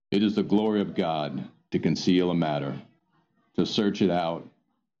It is the glory of God to conceal a matter. To search it out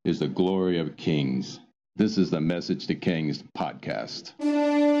is the glory of kings. This is the Message to Kings podcast.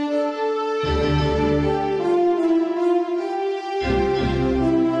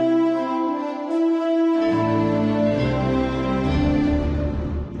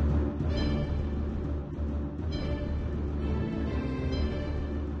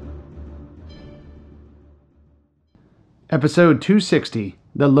 Episode 260,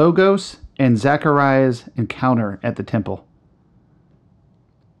 The Logos and Zechariah's Encounter at the Temple.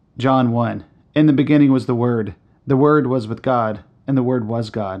 John 1. In the beginning was the Word was with God, and the Word was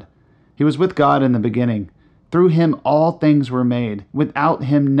God. He was with God in the beginning. Through him all things were made. Without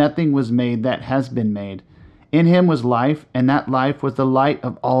him nothing was made that has been made. In him was life, and that life was the light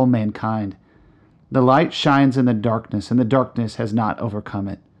of all mankind. The light shines in the darkness, and the darkness has not overcome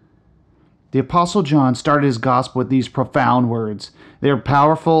it. The Apostle John started his gospel with these profound words. They are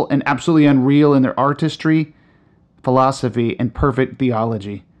powerful and absolutely unreal in their artistry, philosophy, and perfect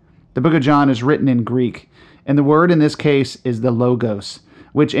theology. The book of John is written in Greek, and the word in this case is the Logos,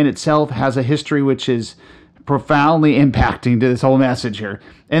 which in itself has a history which is profoundly impacting to this whole message here.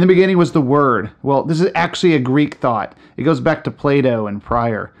 In the beginning was the Word. Well, this is actually a Greek thought. It goes back to Plato and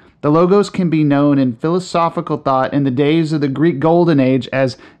prior. The Logos can be known in philosophical thought in the days of the Greek Golden Age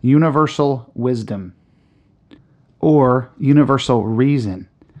as universal wisdom or universal reason,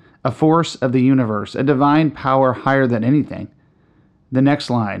 a force of the universe, a divine power higher than anything. The next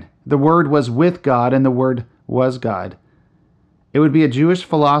line, the Word was with God and the Word was God. It would be a Jewish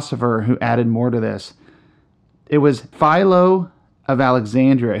philosopher who added more to this. It was Philo of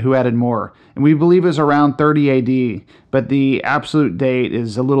Alexandria who added more, and we believe it was around 30 AD, but the absolute date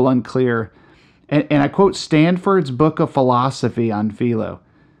is a little unclear. And I quote Stanford's book of philosophy on Philo.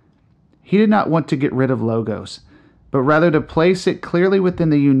 He did not want to get rid of Logos, but rather to place it clearly within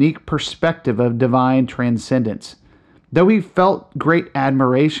the unique perspective of divine transcendence. Though he felt great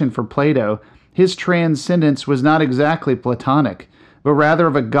admiration for Plato, his transcendence was not exactly Platonic, but rather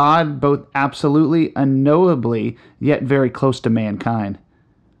of a God both absolutely unknowably, yet very close to mankind.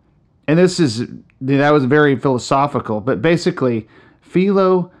 And that was very philosophical, but basically,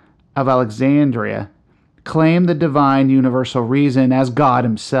 Philo of Alexandria claimed the divine universal reason as God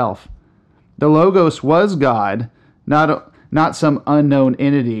himself. The Logos was God, not some unknown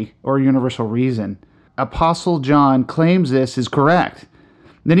entity or universal reason. Apostle John claims this is correct.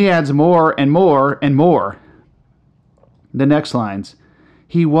 Then he adds more and more and more. The next lines,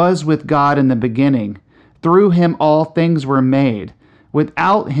 he was with God in the beginning. Through him all things were made.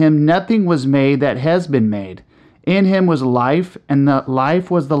 Without him nothing was made that has been made. In him was life, and the life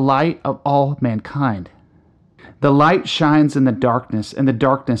was the light of all mankind. The light shines in the darkness, and the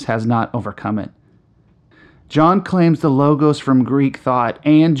darkness has not overcome it. John claims the Logos from Greek thought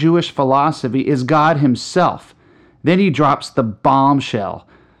and Jewish philosophy is God himself. Then he drops the bombshell,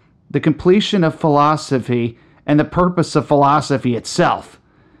 the completion of philosophy and the purpose of philosophy itself,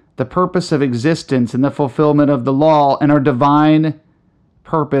 the purpose of existence and the fulfillment of the law and our divine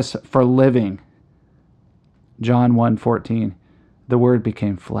purpose for living. John 1:14, the Word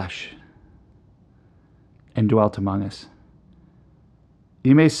became flesh and dwelt among us.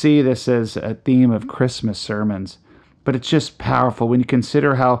 You may see this as a theme of Christmas sermons, but it's just powerful when you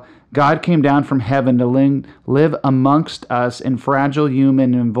consider how God came down from heaven to live amongst us in fragile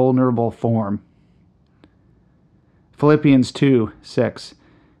human and vulnerable form. Philippians 2:6,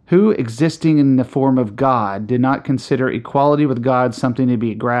 who existing in the form of God did not consider equality with God something to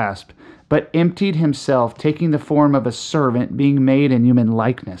be grasped, but emptied himself, taking the form of a servant, being made in human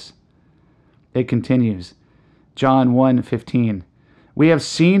likeness. It continues, John 1:15, we have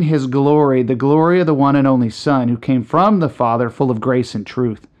seen his glory, the glory of the one and only Son, who came from the Father, full of grace and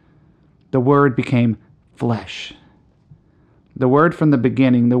truth. The Word became flesh. The Word from the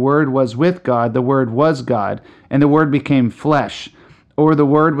beginning, the Word was with God, the Word was God, and the Word became flesh, or the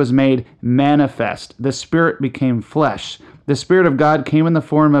Word was made manifest. The Spirit became flesh. The Spirit of God came in the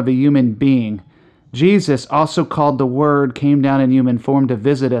form of a human being. Jesus, also called the Word, came down in human form to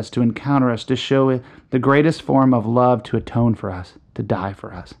visit us, to encounter us, to show the greatest form of love, to atone for us, to die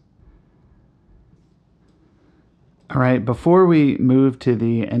for us. All right, before we move to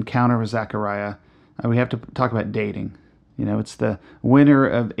the encounter with Zechariah, we have to talk about dating. It's the winter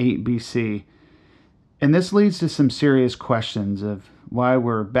of 8 BC. And this leads to some serious questions of why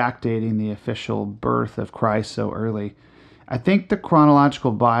we're backdating the official birth of Christ so early. I think the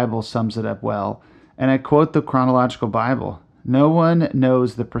chronological Bible sums it up well, and I quote the chronological Bible. No one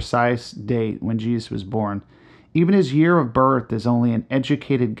knows the precise date when Jesus was born. Even his year of birth is only an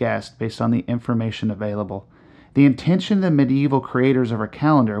educated guess based on the information available. The intention of the medieval creators of our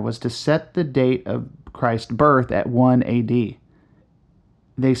calendar was to set the date of Christ's birth at 1 AD.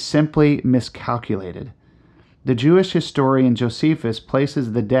 They simply miscalculated. The Jewish historian Josephus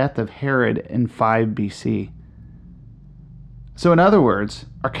places the death of Herod in 5 BC. So in other words,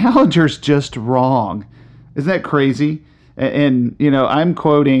 our calendar's just wrong. Isn't that crazy? And I'm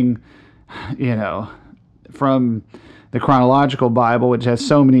quoting, from the chronological Bible, which has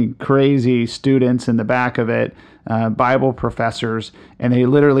so many crazy students in the back of it, Bible professors, and they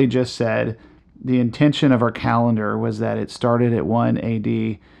literally just said the intention of our calendar was that it started at 1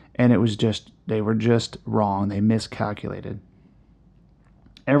 AD, and they were just wrong. They miscalculated.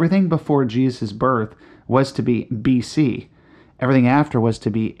 Everything before Jesus' birth was to be BC. Everything after was to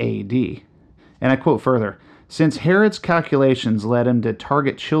be AD. And I quote further, since Herod's calculations led him to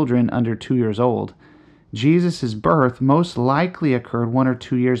target children under 2 years old, Jesus' birth most likely occurred 1 or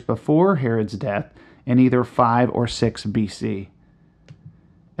 2 years before Herod's death in either 5 or 6 BC.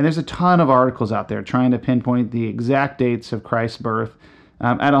 And there's a ton of articles out there trying to pinpoint the exact dates of Christ's birth.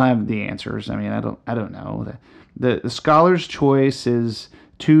 I don't have the answers. I don't know. The scholar's choice is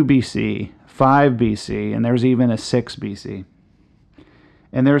 2 BC, 5 BC, and there's even a 6 BC.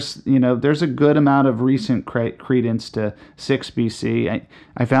 And there's a good amount of recent credence to 6 BC.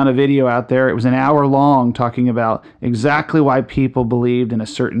 I found a video out there. It was an hour long talking about exactly why people believed in a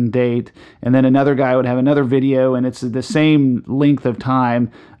certain date. And then another guy would have another video, and it's the same length of time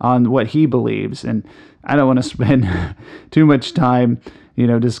on what he believes. And I don't want to spend too much time,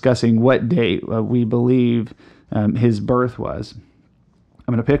 discussing what date we believe his birth was.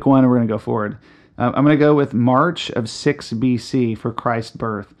 I'm going to pick one and we're going to go forward. I'm going to go with March of 6 BC for Christ's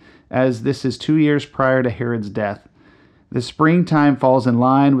birth, as this is 2 years prior to Herod's death. The springtime falls in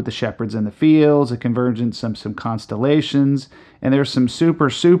line with the shepherds in the fields, a convergence of some constellations, and there's some super,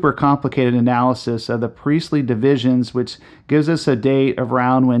 super complicated analysis of the priestly divisions, which gives us a date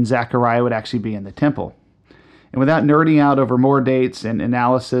around when Zechariah would actually be in the temple. And without nerding out over more dates and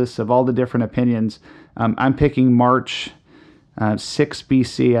analysis of all the different opinions, I'm picking March 6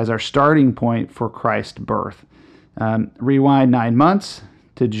 BC as our starting point for Christ's birth. Rewind 9 months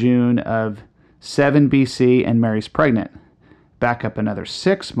to June of 7 BC, and Mary's pregnant. Back up another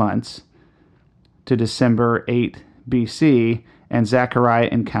 6 months to December 8 BC, and Zechariah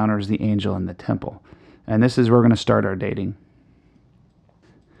encounters the angel in the temple. And this is where we're going to start our dating.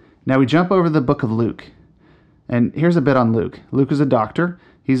 Now we jump over to the book of Luke. And here's a bit on Luke. Luke is a doctor.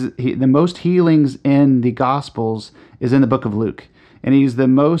 The most healings in the Gospels is in the book of Luke. And he's the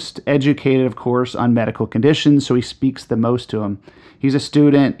most educated, of course, on medical conditions, so he speaks the most to them. He's a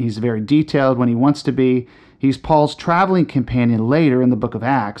student. He's very detailed when he wants to be. He's Paul's traveling companion later in the book of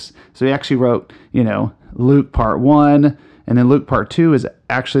Acts. So he actually wrote, Luke part 1, and then Luke part 2 is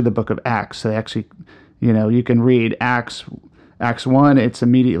actually the book of Acts. So they actually, you can read Acts 1. It's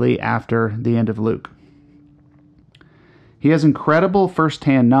immediately after the end of Luke. He has incredible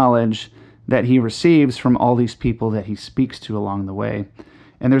first-hand knowledge that he receives from all these people that he speaks to along the way.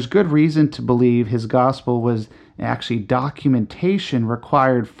 And there's good reason to believe his gospel was actually documentation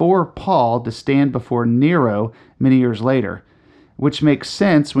required for Paul to stand before Nero many years later, which makes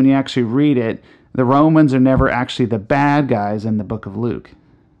sense when you actually read it. The Romans are never actually the bad guys in the book of Luke.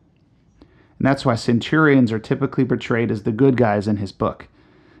 And that's why centurions are typically portrayed as the good guys in his book.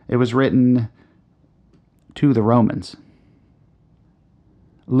 It was written to the Romans.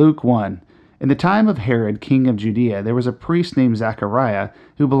 Luke 1. In the time of Herod, king of Judea, there was a priest named Zechariah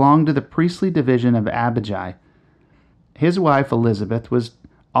who belonged to the priestly division of Abijah. His wife Elizabeth was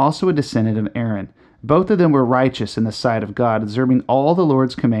also a descendant of Aaron. Both of them were righteous in the sight of God, observing all the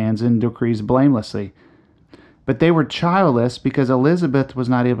Lord's commands and decrees blamelessly. But they were childless because Elizabeth was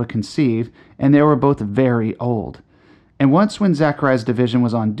not able to conceive, and they were both very old. And once when Zechariah's division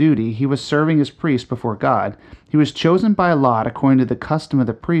was on duty, he was serving as priest before God. He was chosen by lot according to the custom of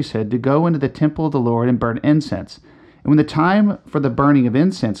the priesthood to go into the temple of the Lord and burn incense. And when the time for the burning of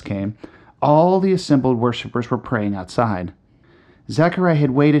incense came, all the assembled worshippers were praying outside. Zechariah had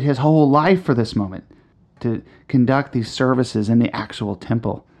waited his whole life for this moment to conduct these services in the actual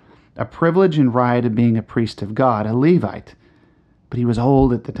temple, a privilege and right of being a priest of God, a Levite. But he was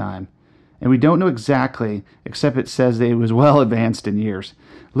old at the time. And we don't know exactly, except it says that he was well advanced in years.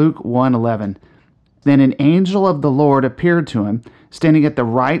 Luke 1:11. Then an angel of the Lord appeared to him, standing at the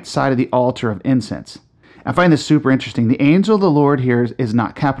right side of the altar of incense. I find this super interesting. The angel of the Lord here is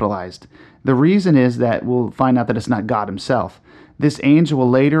not capitalized. The reason is that we'll find out that it's not God himself. This angel will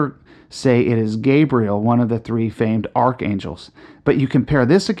later say it is Gabriel, one of the 3 famed archangels. But you compare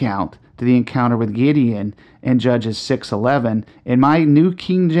this account to the encounter with Gideon in Judges 6:11. In my New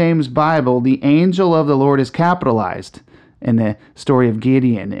King James Bible, the angel of the Lord is capitalized in the story of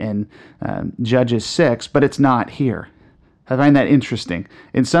Gideon in Judges 6, but it's not here. I find that interesting.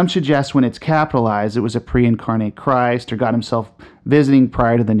 And some suggest when it's capitalized, it was a pre-incarnate Christ or God himself visiting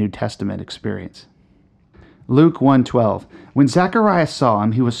prior to the New Testament experience. Luke 1:12. When Zacharias saw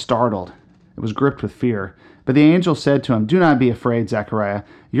him, he was startled. It was gripped with fear. But the angel said to him, "Do not be afraid, Zechariah.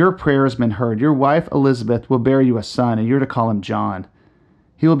 Your prayer has been heard. Your wife Elizabeth will bear you a son, and you're to call him John.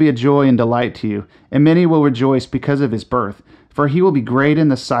 He will be a joy and delight to you, and many will rejoice because of his birth. For he will be great in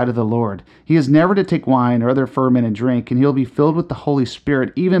the sight of the Lord. He is never to take wine or other fermented drink, and he will be filled with the Holy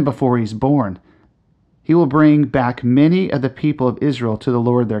Spirit even before he is born. He will bring back many of the people of Israel to the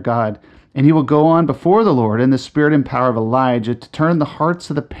Lord their God, and he will go on before the Lord in the spirit and power of Elijah to turn the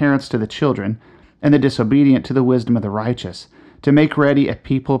hearts of the parents to the children, and the disobedient to the wisdom of the righteous, to make ready a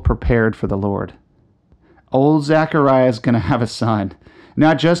people prepared for the Lord." Old Zechariah is going to have a son.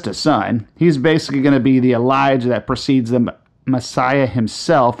 Not just a son. He's basically going to be the Elijah that precedes the Messiah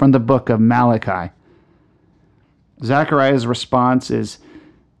himself from the book of Malachi. Zechariah's response is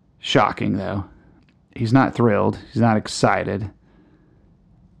shocking, though. He's not thrilled. He's not excited.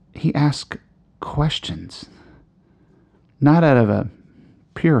 He asks questions, not out of a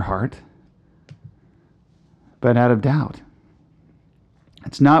pure heart, but out of doubt.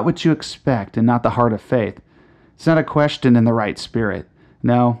 It's not what you expect and not the heart of faith. It's not a question in the right spirit.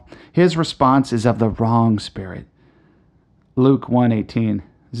 No, his response is of the wrong spirit. Luke 1:18.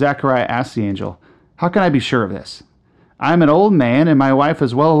 Zechariah asked the angel, "How can I be sure of this? I am an old man and my wife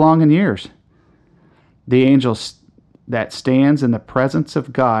is well along in years." The angel that stands in the presence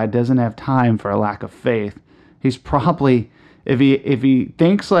of God doesn't have time for a lack of faith. He's probably, if he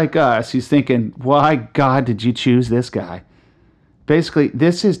thinks like us, he's thinking, why, God, did you choose this guy? Basically,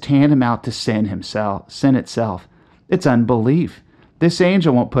 this is tantamount to sin itself. It's unbelief. This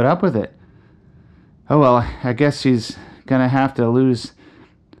angel won't put up with it. Oh, well, I guess he's going to have to lose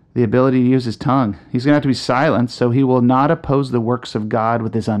the ability to use his tongue. He's going to have to be silent, so he will not oppose the works of God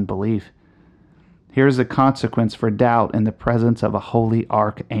with his unbelief. Here's the consequence for doubt in the presence of a holy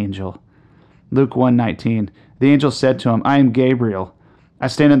archangel. Luke 1:19. The angel said to him, "I am Gabriel. I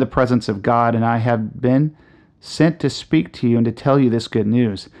stand in the presence of God, and I have been sent to speak to you and to tell you this good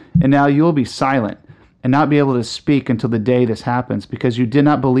news. And now you will be silent and not be able to speak until the day this happens, because you did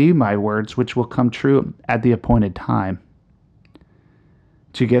not believe my words, which will come true at the appointed time."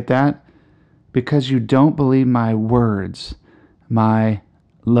 Did you get that? Because you don't believe my words, my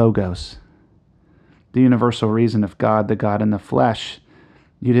logos, the universal reason of God, the God in the flesh.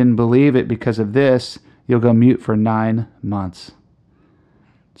 You didn't believe it because of this, you'll go mute for 9 months.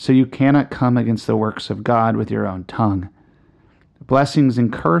 So you cannot come against the works of God with your own tongue. Blessings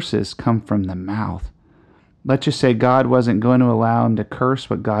and curses come from the mouth. Let's just say God wasn't going to allow him to curse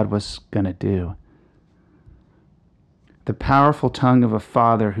what God was going to do. The powerful tongue of a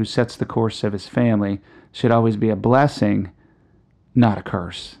father who sets the course of his family should always be a blessing, not a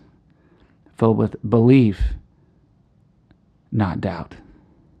curse, filled with belief, not doubt.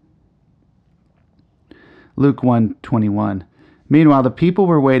 Luke 1:21. Meanwhile, the people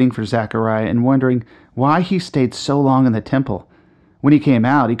were waiting for Zechariah and wondering why he stayed so long in the temple. When he came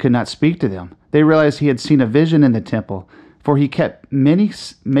out, he could not speak to them. They realized he had seen a vision in the temple, for he kept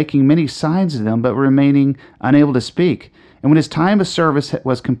making many signs to them, but remaining unable to speak. And when his time of service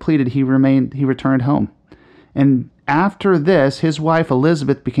was completed, he returned home. And after this, his wife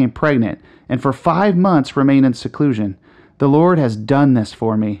Elizabeth became pregnant, and for 5 months remained in seclusion. "The Lord has done this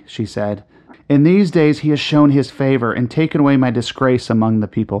for me," she said. "In these days he has shown his favor and taken away my disgrace among the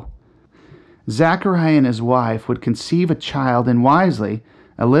people." Zechariah and his wife would conceive a child, and wisely,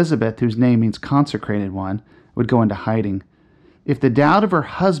 Elizabeth, whose name means consecrated one, would go into hiding. If the doubt of her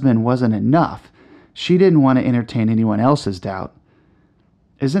husband wasn't enough, she didn't want to entertain anyone else's doubt.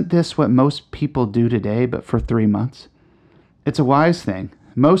 Isn't this what most people do today, but for 3 months? It's a wise thing.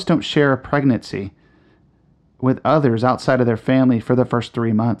 Most don't share a pregnancy with others outside of their family for the first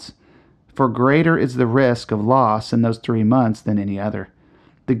 3 months, for greater is the risk of loss in those 3 months than any other.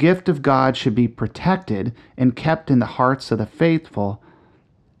 The gift of God should be protected and kept in the hearts of the faithful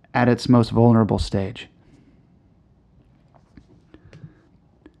at its most vulnerable stage.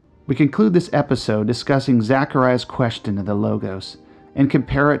 We conclude this episode discussing Zechariah's question of the Logos and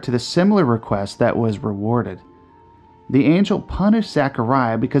compare it to the similar request that was rewarded. The angel punished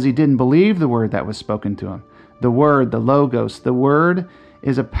Zechariah because he didn't believe the word that was spoken to him. The word, the Logos, the word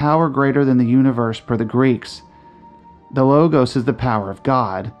is a power greater than the universe per the Greeks. The Logos is the power of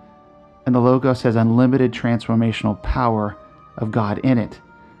God, and the Logos has unlimited transformational power of God in it.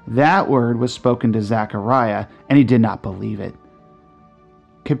 That word was spoken to Zechariah, and he did not believe it.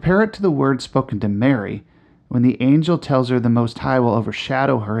 Compare it to the word spoken to Mary, when the angel tells her the Most High will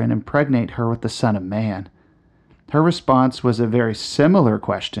overshadow her and impregnate her with the Son of Man. Her response was a very similar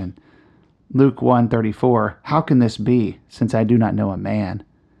question. Luke 1:34, "How can this be, since I do not know a man?"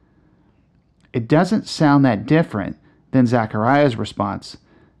 It doesn't sound that different than Zechariah's response.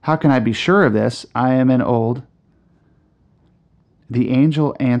 "How can I be sure of this? I am an old..." The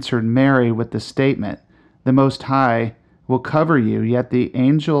angel answered Mary with the statement, "The Most High will cover you," yet the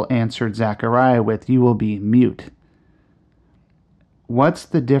angel answered Zechariah with, "You will be mute." What's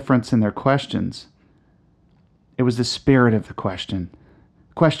the difference in their questions? It was the spirit of the question.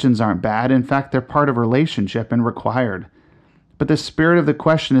 Questions aren't bad. In fact, they're part of a relationship and required. But the spirit of the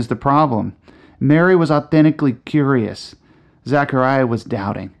question is the problem. Mary was authentically curious. Zechariah was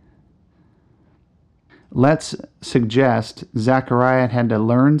doubting. Let's suggest Zechariah had to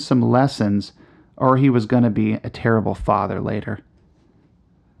learn some lessons, or he was going to be a terrible father later.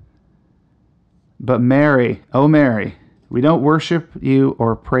 But Mary, oh Mary, we don't worship you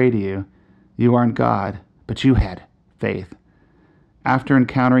or pray to you. You aren't God, but you had faith. After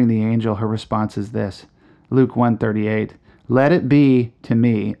encountering the angel, her response is this. Luke 1:38, "Let it be to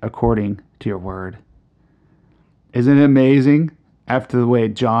me according to your word." Isn't it amazing? After the way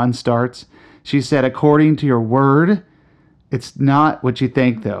John starts, she said, "According to your word." It's not what you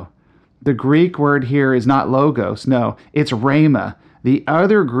think, though. The Greek word here is not logos. No, it's rhema, the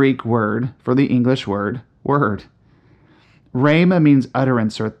other Greek word for the English word, word. Rhema means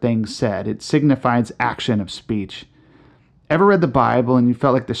utterance or things said. It signifies action of speech. Ever read the Bible and you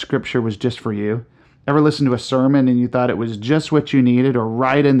felt like the scripture was just for you? Ever listened to a sermon and you thought it was just what you needed or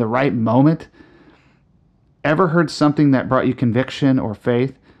right in the right moment? Ever heard something that brought you conviction or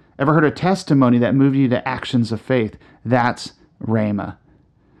faith? Ever heard a testimony that moved you to actions of faith? That's rhema.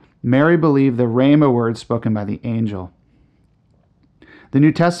 Mary believed the rhema word spoken by the angel. The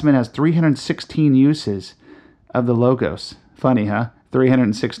New Testament has 316 uses of the logos. Funny, huh?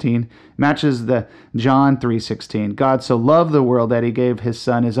 316 matches the John 3:16. God so loved the world that he gave his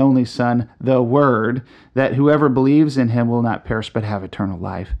son, his only son, the Word, that whoever believes in him will not perish but have eternal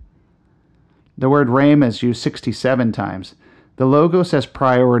life. The word rhema is used 67 times. The logos has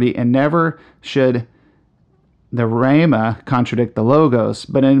priority, and never should the rhema contradict the logos.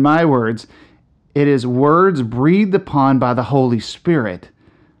 But in my words, it is words breathed upon by the Holy Spirit.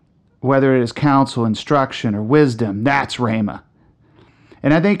 Whether it is counsel, instruction, or wisdom, that's rhema.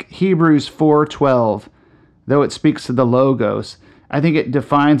 And I think Hebrews 4:12, though it speaks to the logos, I think it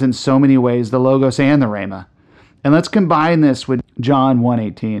defines in so many ways the logos and the rhema. And let's combine this with John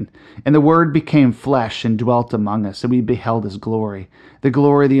 1:18. "And the Word became flesh and dwelt among us, and we beheld his glory, the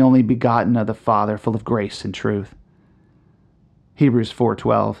glory of the only begotten of the Father, full of grace and truth." Hebrews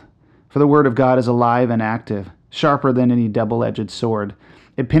 4:12. "For the Word of God is alive and active, sharper than any double-edged sword.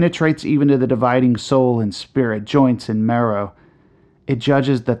 It penetrates even to the dividing soul and spirit, joints and marrow. It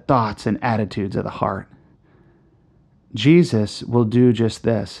judges the thoughts and attitudes of the heart." Jesus will do just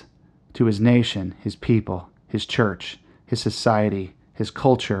this to his nation, his people, his church, his society, his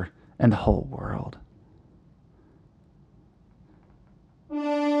culture, and the whole world.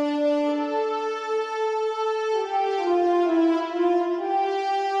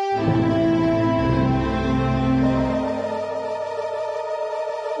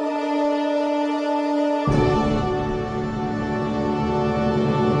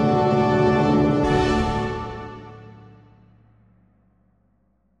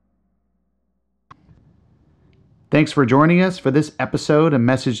 Thanks for joining us for this episode of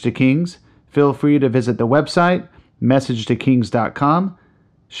Message to Kings. Feel free to visit the website, messagetokings.com,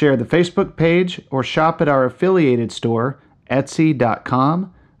 share the Facebook page, or shop at our affiliated store,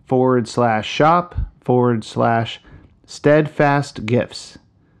 etsy.com/shop/steadfastgifts.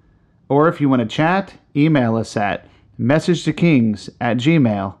 Or if you want to chat, email us at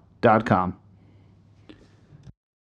messagetokings@gmail.com.